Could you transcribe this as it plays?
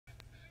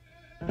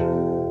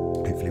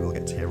hopefully we'll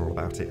get to hear all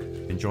about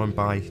it. Been joined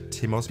by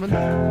Tim Osman,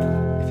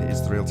 if it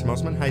is the real Tim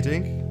Osman. How you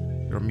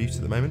doing? You're on mute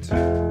at the moment.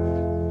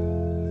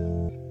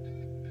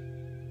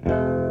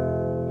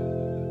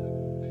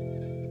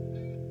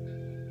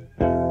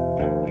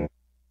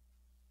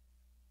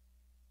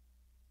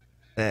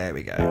 There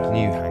we go,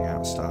 new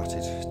hangout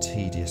started.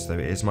 Tedious though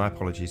it is, my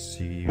apologies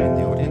to you in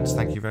the audience.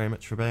 Thank you very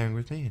much for bearing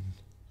with me and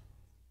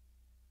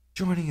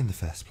joining in the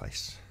first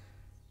place.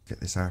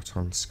 Get this out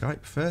on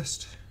Skype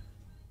first.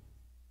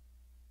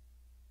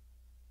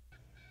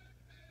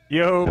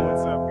 Yo,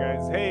 what's up,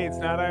 guys? Hey, it's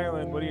not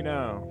Ireland. What do you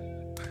know?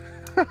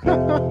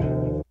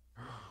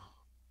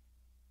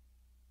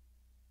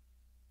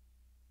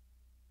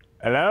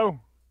 Hello?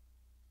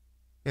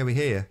 Yeah, we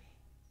hear you.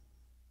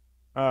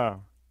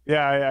 Oh,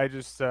 yeah, I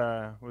just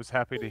was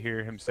happy to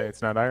hear him say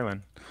it's not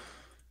Ireland.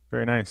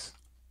 Very nice.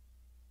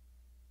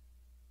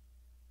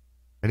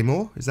 Any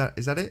more? Is that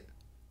it?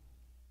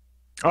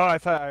 Oh, I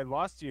thought I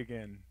lost you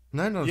again.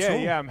 No, not at all.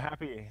 Yeah, I'm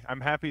happy.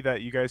 I'm happy that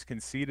you guys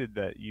conceded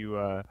that you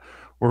were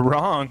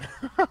wrong.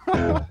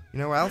 You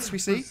know what else we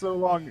see? For so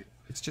long.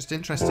 It's just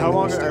interesting How that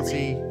long we still are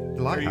see the Are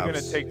you lighthouse.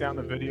 going to take down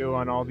the video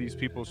on all these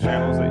people's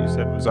channels that you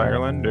said was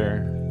Ireland, or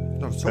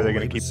Not at are all. they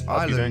going It to was keep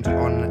Ireland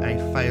on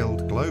a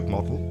failed globe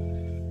model.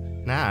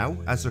 Now,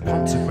 as a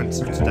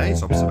consequence of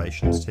today's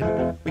observations,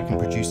 Tim, we can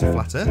produce a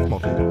flat Earth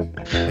model.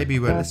 Maybe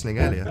you weren't listening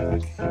earlier.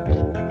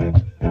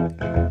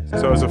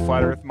 So is a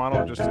flat Earth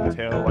model just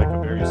entail like a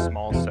very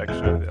small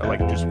section of like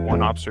just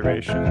one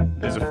observation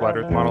is a flat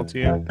Earth model to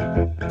you?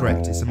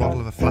 Correct, it's a model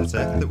of a flat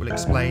Earth that will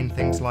explain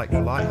things like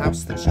the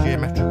lighthouse that's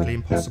geometrically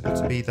impossible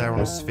to be there on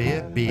a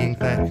sphere, being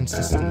there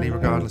consistently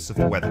regardless of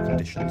the weather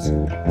conditions.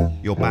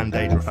 Your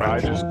band-aid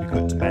refraction will be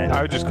put to bed.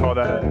 I would just call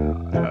that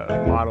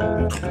a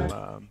model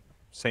from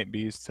St.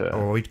 Bees to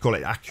Or we'd call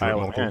it accurate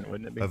Isle of model Man,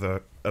 wouldn't it be?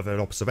 of an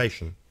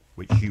observation,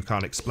 which you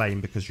can't explain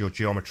because your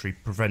geometry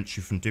prevents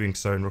you from doing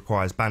so and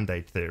requires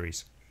band-aid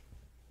theories.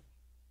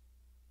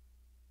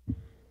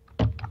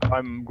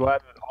 I'm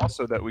glad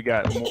also that we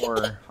got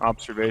more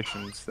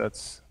observations.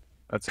 That's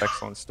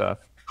excellent stuff.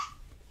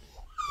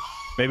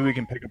 Maybe we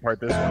can pick apart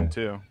this one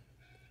too.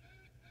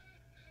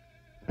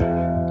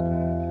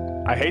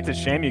 I hate to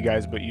shame you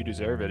guys, but you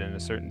deserve it in a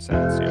certain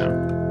sense, you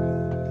know?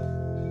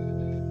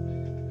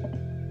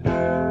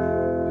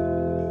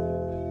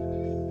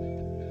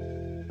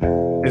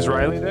 Is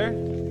Riley there?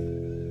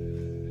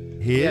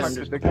 He Yeah, is. I'm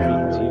just beating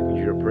to you,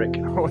 you're a prick.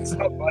 What's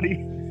up,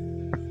 buddy?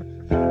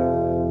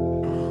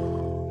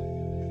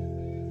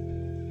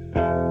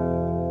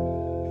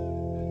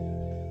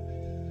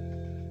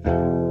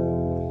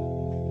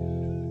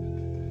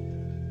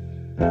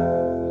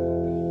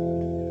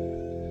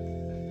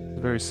 It's a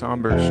very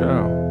somber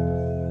show.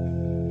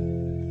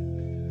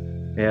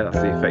 Yeah, that's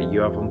the effect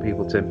you have on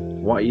people,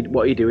 Tim. What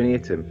are you doing here,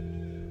 Tim?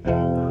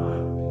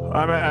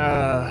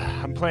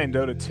 I'm playing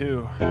Dota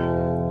 2.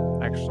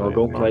 Actually. Well,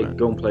 go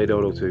and play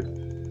Dodo too.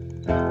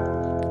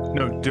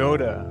 No,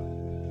 Dota,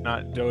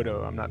 not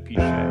Dodo. I'm not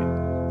Pichet.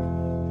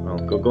 Well,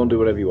 go and do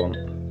whatever you want.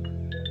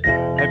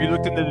 Have you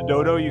looked into the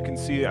Dodo? You can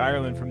see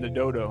Ireland from the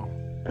Dodo.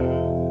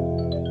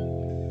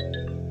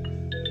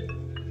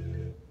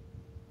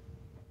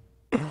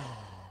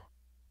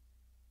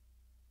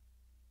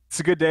 It's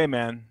a good day,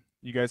 man.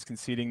 You guys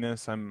conceding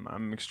this,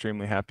 I'm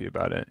extremely happy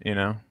about it, you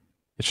know?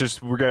 It's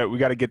just we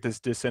got to get this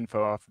disinfo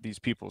off of these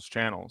people's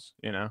channels,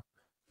 you know?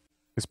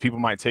 Because people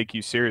might take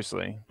you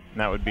seriously, and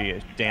that would be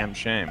a damn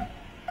shame.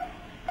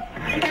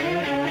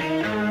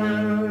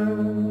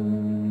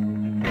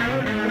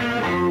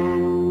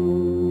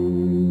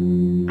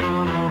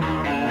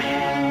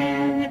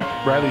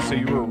 Riley, so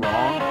you were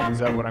wrong? Is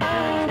that what I'm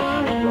hearing?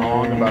 So you were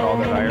wrong about all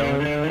that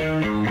Ireland?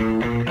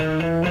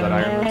 That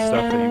Ireland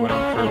stuff that you went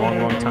on for a long,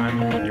 long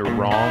time? You're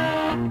wrong?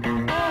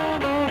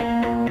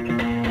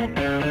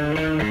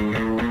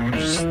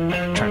 Just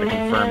trying to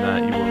confirm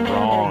that you were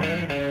wrong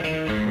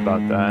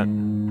about that.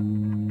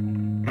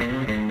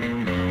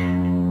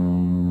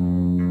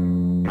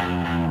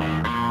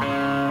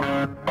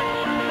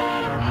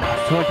 I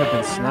feel like I've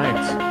been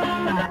sniped.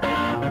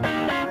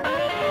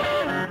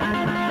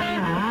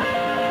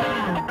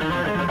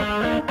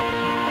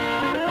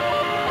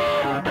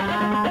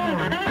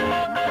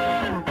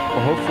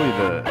 Well, hopefully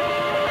the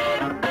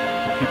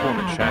people in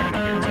the chat can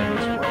hear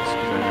Timmy's voice,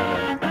 because I know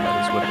that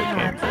is what they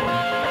came for.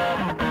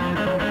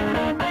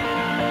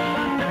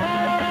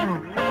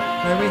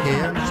 No, we're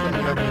here. I'm just letting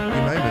you have a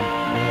moment.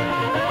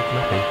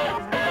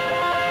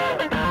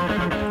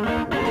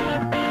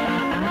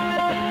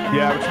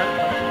 Yeah, I was trying to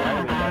talk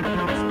to Riley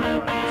about this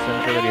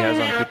censor that he has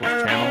on people's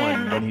channel,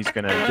 and when he's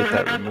going to get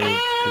that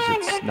removed, because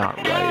it's not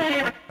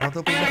right. Oh,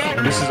 there'll be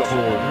nothing. This is a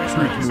whole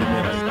truth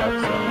movement and stuff,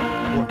 so...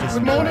 What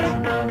disinformation?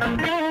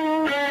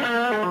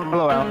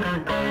 Hello, Alan.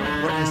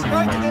 What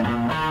disinformation?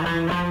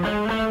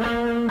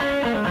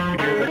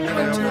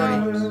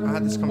 I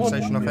had this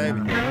conversation off air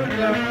with you.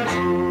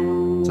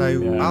 So,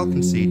 Yeah. I'll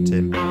concede,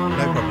 Tim. No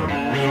problem.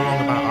 We were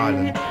wrong about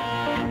Ireland.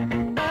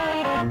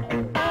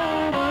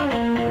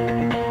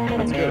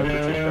 That's good, I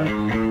appreciate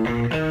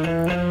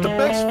that. The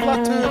best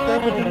flat earth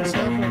evidence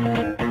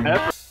ever.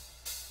 Ever.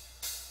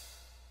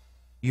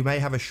 You may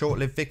have a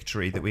short-lived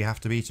victory that we have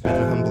to be to bid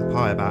a humble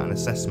pie about an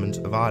assessment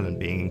of Ireland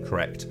being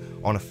incorrect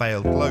on a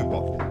failed globe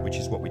model, which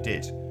is what we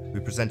did. We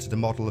presented a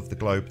model of the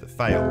globe that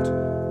failed,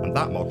 and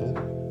that model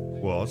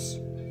was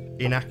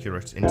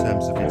inaccurate in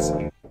terms of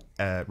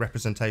its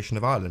representation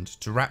of Ireland.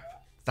 To wrap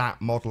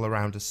that model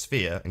around a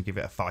sphere and give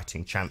it a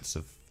fighting chance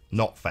of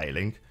not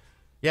failing,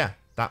 yeah,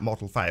 that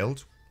model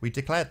failed. We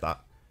declared that.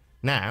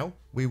 Now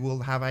we will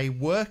have a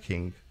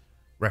working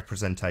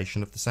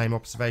representation of the same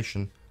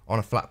observation on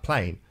a flat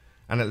plane,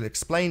 and it'll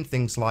explain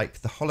things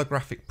like the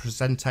holographic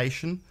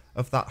presentation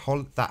of that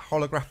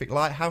holographic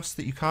lighthouse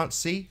that you can't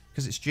see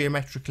because it's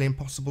geometrically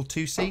impossible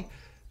to see,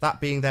 that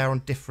being there on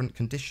different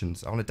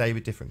conditions, on a day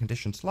with different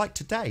conditions, like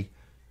today.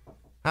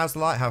 How's the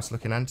lighthouse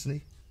looking,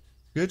 Anthony?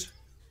 Good?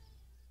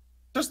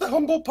 Does the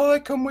humble pie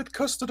come with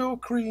custard or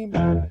cream?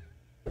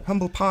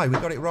 Humble pie, we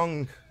got it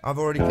wrong. I've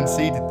already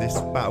conceded this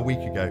about a week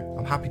ago.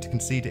 I'm happy to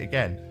concede it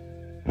again.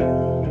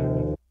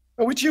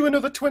 Are we due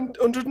another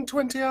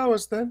 120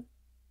 hours then?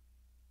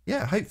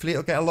 Yeah, hopefully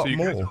it'll get a lot So you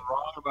guys are more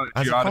wrong about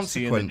as a geodesy and the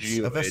consequence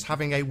of us geoid.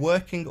 having a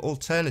working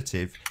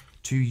alternative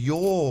to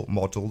your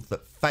model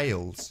that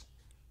fails.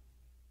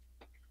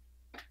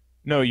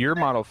 No, your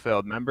model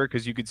failed, remember?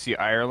 Because you could see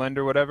Ireland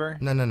or whatever.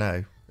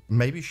 No.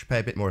 Maybe you should pay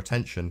a bit more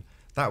attention.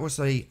 That was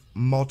a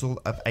model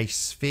of a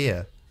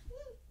sphere.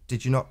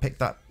 Did you not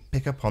pick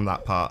up on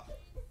that part?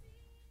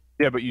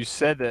 Yeah, but you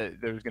said that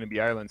there was going to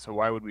be Ireland, so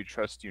why would we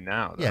trust you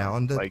now? Though? Yeah,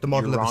 on the like,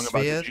 model you're of a wrong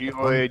sphere, about the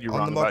geoid, you're on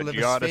wrong the about model of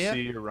a sphere,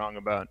 geodesy, you're wrong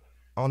about...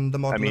 on the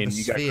model I mean, of a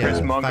you got sphere.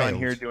 Chris Monk on failed.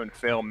 here doing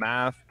fail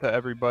math to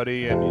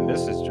everybody. I mean, this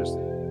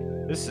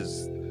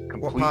is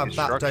complete What part of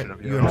that destruction don't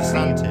of you your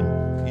understand, Tim?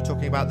 You're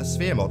talking about the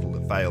sphere model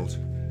that failed.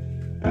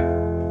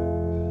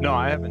 No,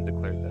 I haven't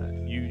declared that.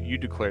 You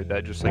declared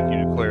that just like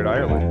you declared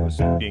Ireland was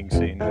being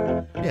seen.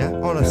 Yeah,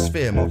 on a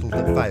sphere model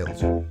that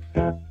failed.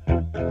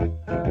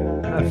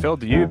 That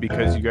failed to you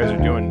because you guys are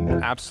doing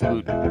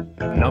absolute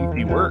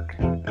numpty work.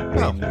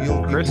 Well,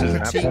 you'll Chris is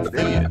an critique absolute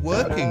the idiot.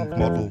 working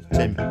model,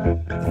 Tim.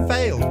 The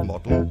failed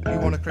model, you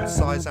want to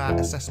criticise our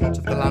assessment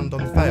of the land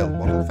on the failed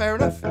model. Fair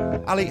enough.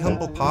 I'll eat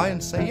humble pie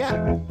and say,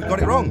 yeah, we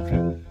got it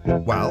wrong.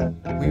 Well,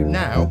 we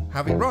now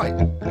have it right,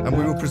 and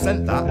we will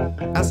present that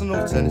as an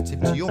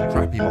alternative to your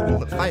crappy model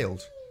that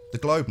failed. The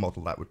globe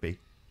model, that would be.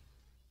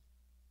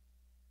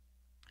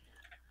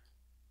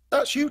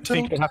 That's you, I think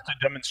Tim. you'll have to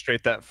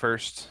demonstrate that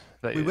first.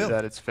 That, We will.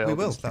 That it's failed. We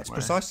will. in some That's way.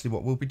 precisely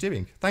what we'll be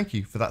doing. Thank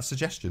you for that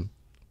suggestion.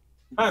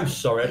 I'm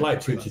sorry, I'd like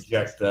to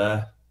interject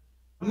there.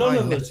 None Hi,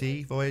 of us.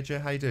 Nettie, Voyager,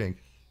 how you doing?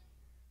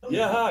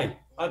 Yeah, hi.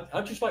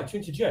 I'd just like to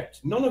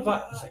interject. None of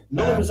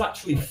us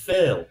actually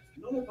failed.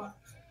 None of us.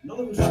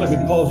 Just let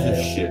me pause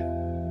this shit.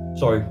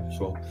 Sorry,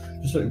 so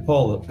just let me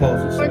pause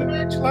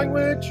this.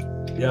 Language.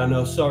 Yeah,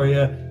 no, sorry.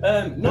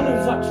 None of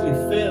us actually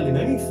fail in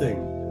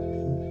anything.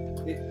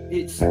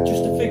 It's just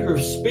a figure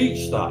of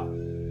speech. That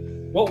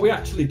what we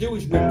actually do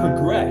is we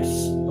progress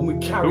and we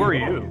carry. Who are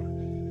on. you?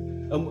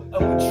 And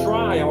we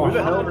try our Who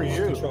the hell are hardest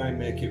you? to try and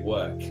make it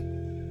work.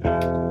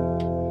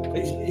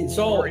 It's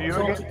all Who are you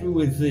to again? do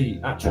with the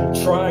actual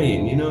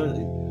trying, you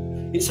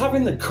know. It's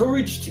having the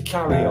courage to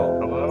carry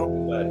on. Hello?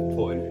 Way of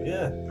putting it,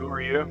 yeah. Who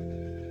are you?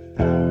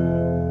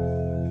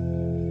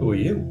 Who are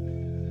you?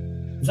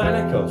 Is that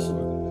an echo or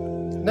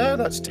something? No,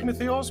 that's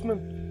Timothy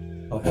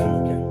Osmond. Oh,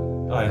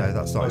 okay. Hi. No,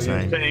 that's not his How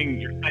are name.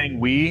 You're saying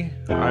we?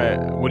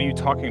 What are you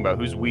talking about?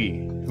 Who's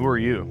we? Who are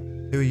you?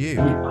 Who are you?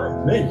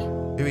 Me.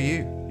 Who are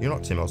you? You're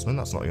not Tim Osmond,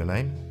 that's not your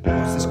name.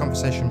 What's this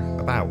conversation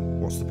about?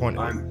 What's the point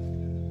of it?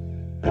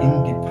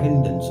 I'm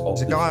independent of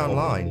There's a this guy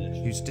online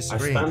organization. who's I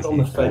disagreeing stand with on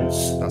you. the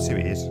fence. That's who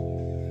he is.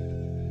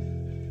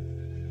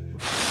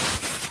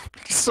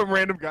 Some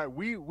random guy.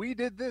 We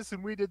did this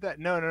and we did that.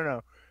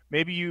 No.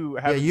 Maybe you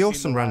Yeah, haven't you're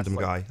seen some the random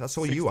last, like, guy. That's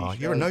all you 60 are.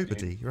 You're a shows,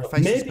 nobody. dude. You're a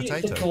faceless Maybe it's a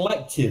potato.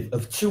 collective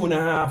of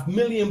 2.5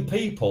 million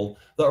people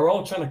that are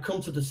all trying to come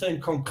to the same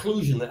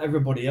conclusion that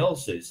everybody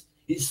else is.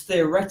 It's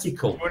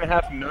theoretical.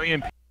 2.5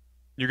 million people.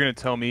 You're going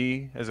to tell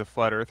me as a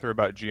flat earther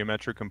about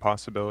geometric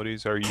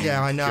impossibilities? Are you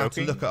Yeah, I know how to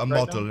joking look at a right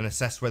model now? and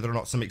assess whether or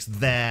not something's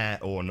there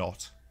or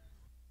not.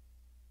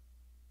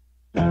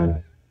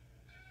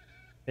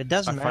 It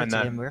doesn't I find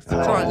matter to that- him. We're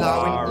That's all right, fine.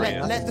 Larwin.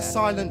 Hilarious. Let the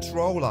silence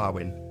roll,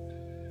 Larwin.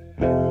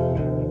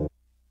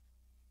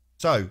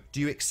 So, do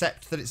you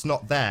accept that it's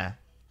not there?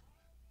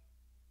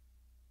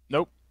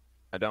 Nope,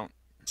 I don't.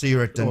 So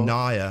you're a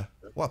denier.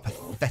 What a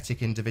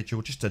pathetic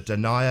individual. Just a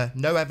denier.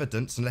 No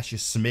evidence unless you're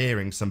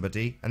smearing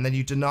somebody. And then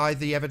you deny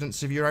the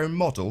evidence of your own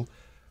model.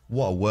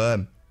 What a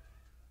worm.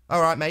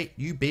 All right, mate.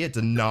 You be a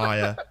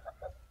denier.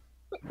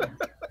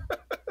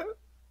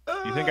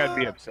 You think I'd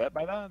be upset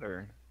by that,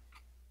 or?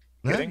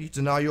 No, Kidding? you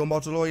deny your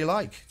model all you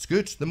like. It's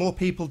good. The more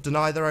people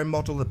deny their own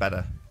model, the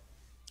better.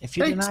 If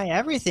you deny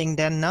everything,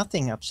 then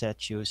nothing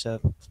upsets you.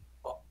 So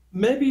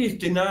Maybe he's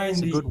denying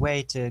it's a good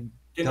way to go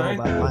denying,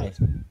 about life.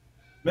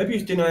 maybe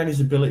he's denying his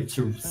ability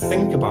to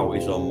think about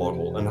his own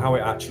model and how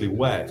it actually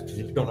works because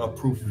he's got no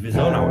proof of his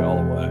own how it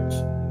all works.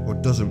 Or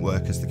doesn't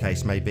work, as the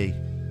case may be.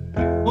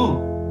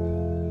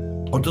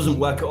 Or doesn't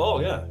work at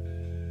all, yeah.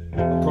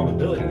 A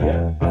probability,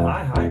 yeah. A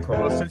high Well,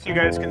 probability. since you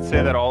guys can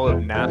say that all of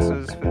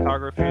NASA's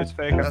photography is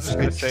fake, I'm That's just a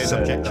going good to say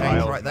subject that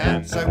change right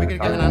there. So we're going to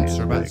get an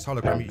answer about this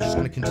hologram. You're just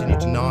going to continue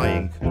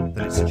denying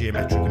that it's a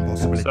geometric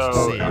impossibility to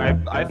So see it.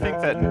 I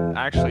think that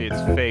actually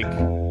it's fake.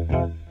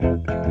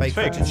 Make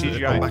fake, footage that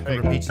they've gone CGI back fake.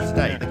 and repeated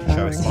today. They can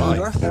show us live.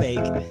 You're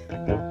fake.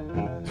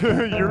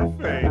 You're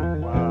fake.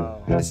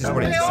 Wow. This is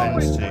what it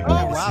descends to.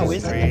 wow, This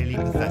is isn't it? really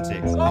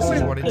pathetic. This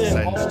is what it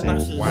descends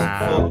to.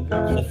 Wow.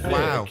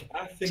 Wow.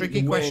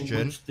 Tricky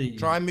question.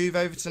 Try and move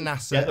over to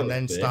NASA and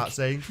then start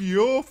saying,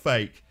 you're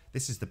fake.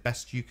 This is the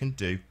best you can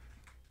do.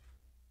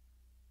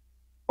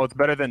 Well, it's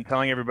better than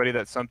telling everybody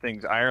that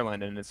something's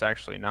Ireland and it's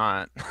actually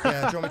not.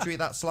 Yeah, do you want me to eat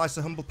that slice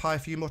of humble pie a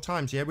few more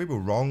times? Yeah, we were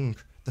wrong.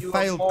 The You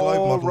failed were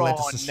globe model led us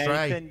moron,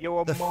 astray. Nathan, you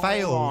were The moron.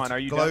 failed Are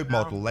you globe done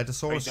now? model led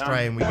us all Are you astray done?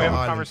 and we Can got have a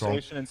Ireland wrong.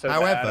 conversation instead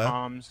of ad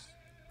homs?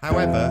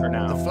 However, For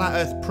now. the flat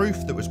earth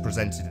proof that was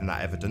presented in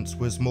that evidence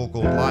was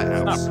Morgord It's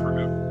Lighthouse. not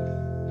proof.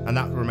 And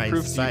that remains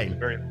Proof the to use a same.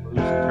 very loose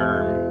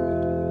term.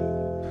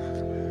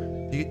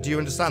 Do you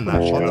understand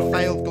that? On the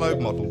failed globe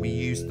model, we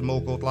used the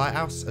Morgord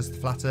Lighthouse as the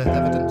flat earth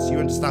evidence. You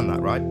understand that,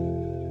 right?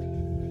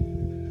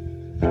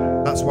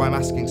 That's why I'm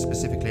asking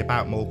specifically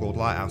about Morgord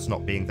Lighthouse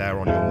not being there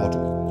on your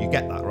model. You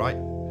get that, right?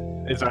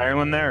 Is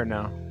Ireland there or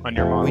no? On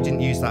your model? We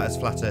didn't use that as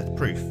flat earth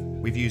proof.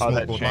 We've used Oh,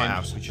 that Morgord changed.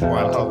 Lighthouse, which is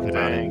why I'm talking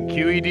about it. dang.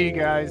 QED,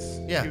 guys.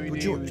 Yeah,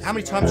 QED, how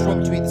many times do you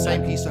want me to eat the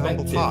same piece of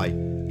humble pie?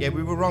 Yeah,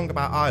 we were wrong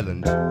about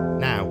Ireland.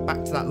 Now,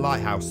 back to that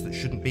lighthouse that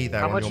shouldn't be there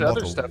How on much your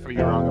other model. stuff were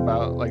you wrong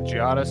about? Like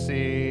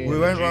Geodesy? We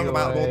weren't wrong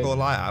about Geoid? Morgord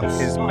Lighthouse.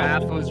 His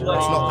math was It's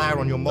wrong. not there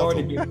on your model.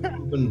 Already You been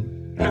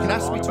proven. can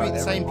ask me to Wrong eat the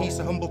about same everyone. piece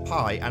of humble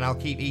pie and I'll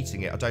keep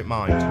eating it. I don't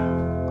mind.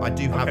 I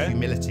do have Okay.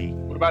 humility.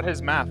 What about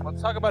his math?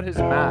 Let's talk about his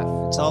math.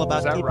 It's all about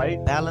Is that keeping right?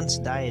 a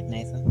balanced diet,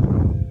 Nathan.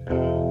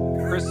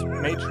 Chris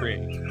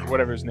Maitre, or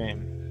whatever his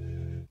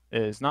name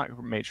is,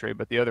 not Maitre,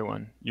 but the other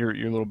one, your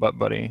little butt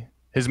buddy.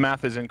 His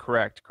math is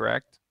incorrect,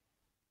 correct?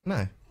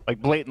 No,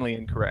 Like blatantly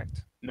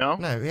incorrect. No?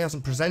 no, he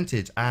hasn't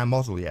presented our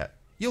model yet.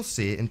 You'll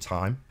see it in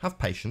time. Have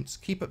patience.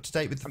 Keep up to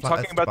date with the I'm flat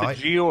talking earth about debate.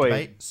 the geoid.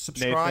 Debate.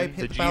 Subscribe, Nathan,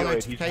 hit the the bell geoid.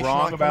 notification He's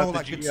wrong icon, about all the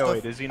that good geoid,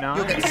 stuff. is he not?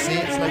 You'll get to see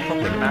it, it's no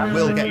problem. Math It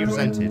will on the get geoid.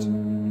 presented.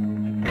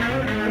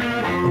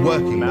 A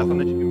working Math on model.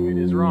 the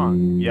geoid is wrong.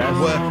 Yes.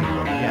 Working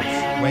model,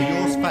 yes.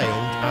 Where yours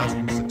failed, ours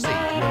will succeed.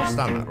 You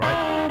understand that,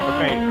 right?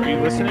 Okay, are you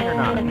listening or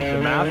not? The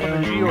math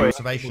on the geoid.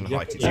 Observation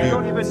height. It's You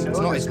don't good. even It's know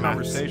not this his maths.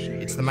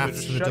 conversation. It's the So maths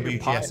just for the shut your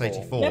pie hole.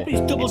 WGS84. Yeah, but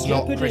it's double It's not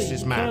jeopardy.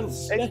 Chris's You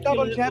maths. can't It's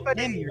double speculate.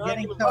 jeopardy. You're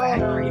getting so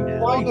angry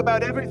now. Wrong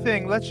about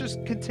everything. Let's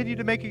just continue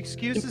to make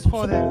excuses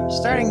for them.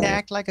 Starting to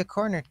act like a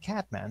cornered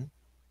cat, man.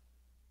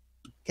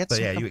 Get But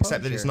some yeah, you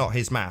accept that it's composure. not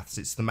his maths.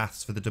 It's the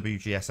maths for the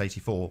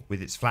WGS84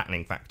 with its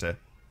flattening factor.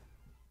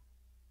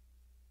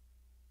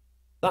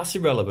 That's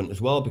irrelevant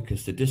as well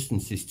because the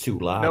distance is too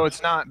large. No,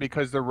 it's not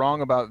because they're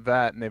wrong about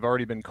that, and they've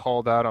already been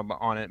called out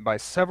on it by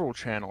several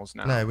channels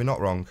now. No, we're not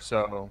wrong.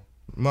 So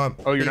Oh,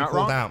 you're being not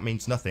called wrong? out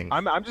means nothing.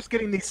 I'm just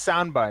getting these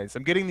sound bites.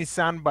 I'm getting these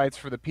sound bites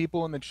for the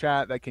people in the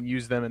chat that can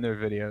use them in their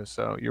videos.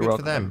 So you're Good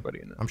welcome, for them.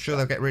 everybody. In the I'm sure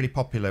they'll get really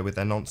popular with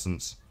their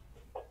nonsense.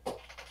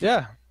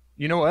 Yeah.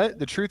 You know what?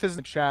 The truth is in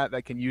the chat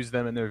that can use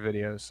them in their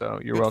videos. So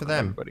you're Good for welcome,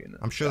 them. everybody. In the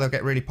I'm sure they'll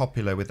get really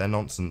popular with their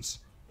nonsense.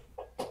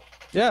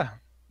 Yeah.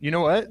 You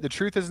know what? The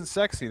truth isn't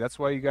sexy. That's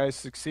why you guys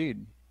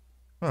succeed.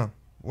 Well,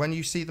 when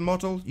you see the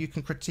model, you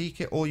can critique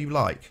it all you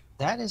like.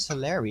 That is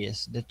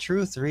hilarious. The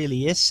truth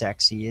really is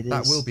sexy. It is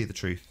That will be the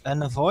truth.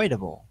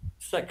 unavoidable.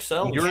 Sex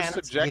sells. Your can't-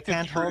 you subjective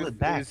can't hold truth it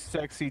back. is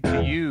sexy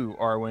to you,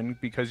 Arwen,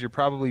 because you're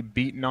probably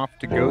beating off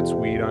to goat's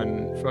weed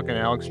on fucking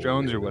Alex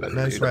Jones or whatever.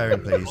 No dude. swearing, All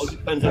please.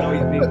 depends on how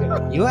you beat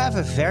it. You have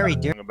a very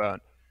different.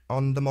 About.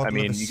 On the model I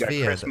mean, of a you got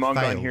sphere Chris that Monk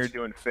failed. on here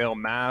doing fail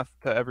math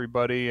to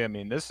everybody. I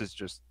mean, this is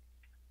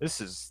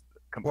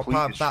What complete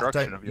part of that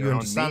destruction don't of your you own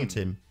understand, meme.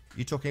 Tim?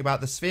 You're talking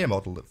about the sphere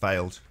model that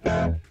failed.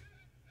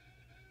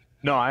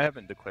 No, I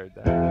haven't declared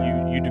that.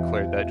 You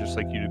declared that just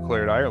like you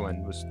declared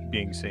Ireland was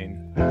being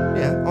seen.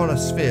 Yeah, on a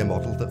sphere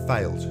model that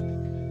failed.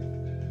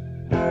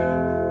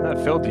 That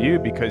failed to you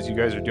because you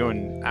guys are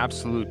doing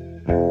absolute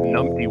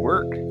numpty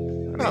work.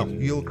 Well,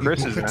 you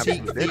Chris can is an critique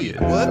absolute the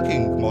idiot.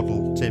 working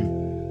model,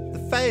 Tim. The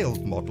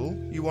failed model,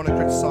 you want to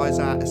criticise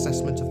our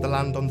assessment of the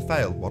land on the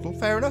failed model,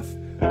 fair enough.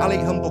 I'll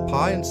eat humble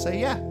pie and say,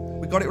 yeah,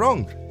 we got it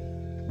wrong.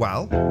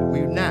 Well,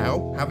 we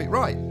now have it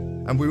right,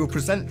 and we will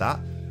present that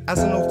as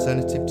an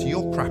alternative to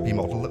your crappy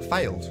model that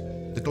failed.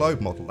 The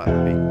globe model, that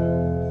would be.